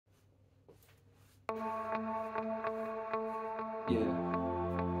Yeah.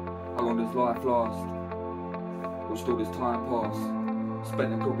 How long does life last? Watched all this time pass.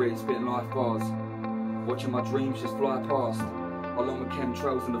 Spent a career spitting life bars. Watching my dreams just fly past. Along with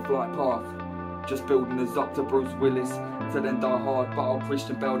chemtrails in the flight path. Just building us up to Bruce Willis, to then die hard, battle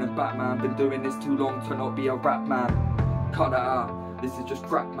Christian Bale and Batman. Been doing this too long to not be a rap man. Cut that out, this is just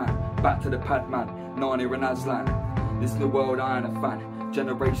crap man. Back to the pad man, Narnia and Aslan. This new world I ain't a fan.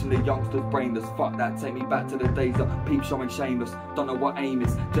 Generation of youngsters brainless, fuck that, take me back to the days of peep showing shameless. Don't know what aim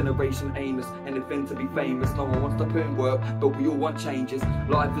is, generation aimless, anything to be famous. No one wants to put in work, but we all want changes.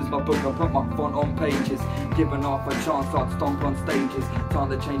 Life is my book, I put my font on pages. Given half a chance, I'd stomp on stages. Time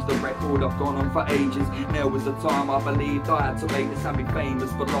to change the record, I've gone on for ages. Now was the time I believed I had to make this and be famous.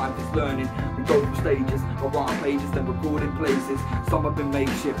 But life is learning, we go through stages. I write on pages, then record in places. Some have been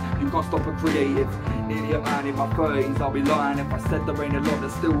makeshift, you can't stop a creative. Nearly a man in my 30s, I'll be lying if I said there ain't a lot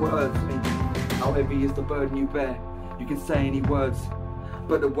that still hurts me. How heavy is the burden you bear? You can say any words,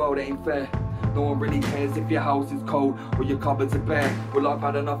 but the world ain't fair. No one really cares if your house is cold or your cupboards are bare. Well, I've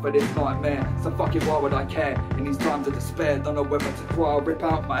had enough of this nightmare, so fuck it, why would I care? In these times of despair, don't know whether to cry or rip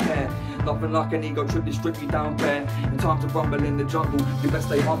out my hair. Nothing like an ego trip to strip me down bare. In times of rumble in the jungle, you best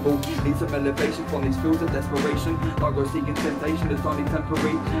stay humble. Need some elevation from these fields of desperation. Don't go seeking temptation, it's only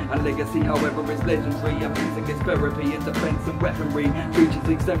temporary. And legacy, however, is legendary. And music is therapy, in defense and weaponry. Preachers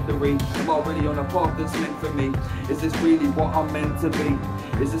exemplary. Am I really on a path that's meant for me? Is this really what I'm meant to be?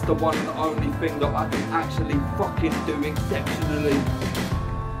 Is this the one and only thing that I can actually fucking do exceptionally?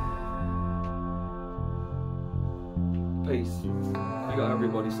 Peace. You got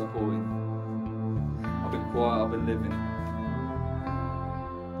everybody supporting. I've been quiet, I've been living.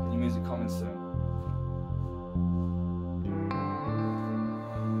 New music coming soon.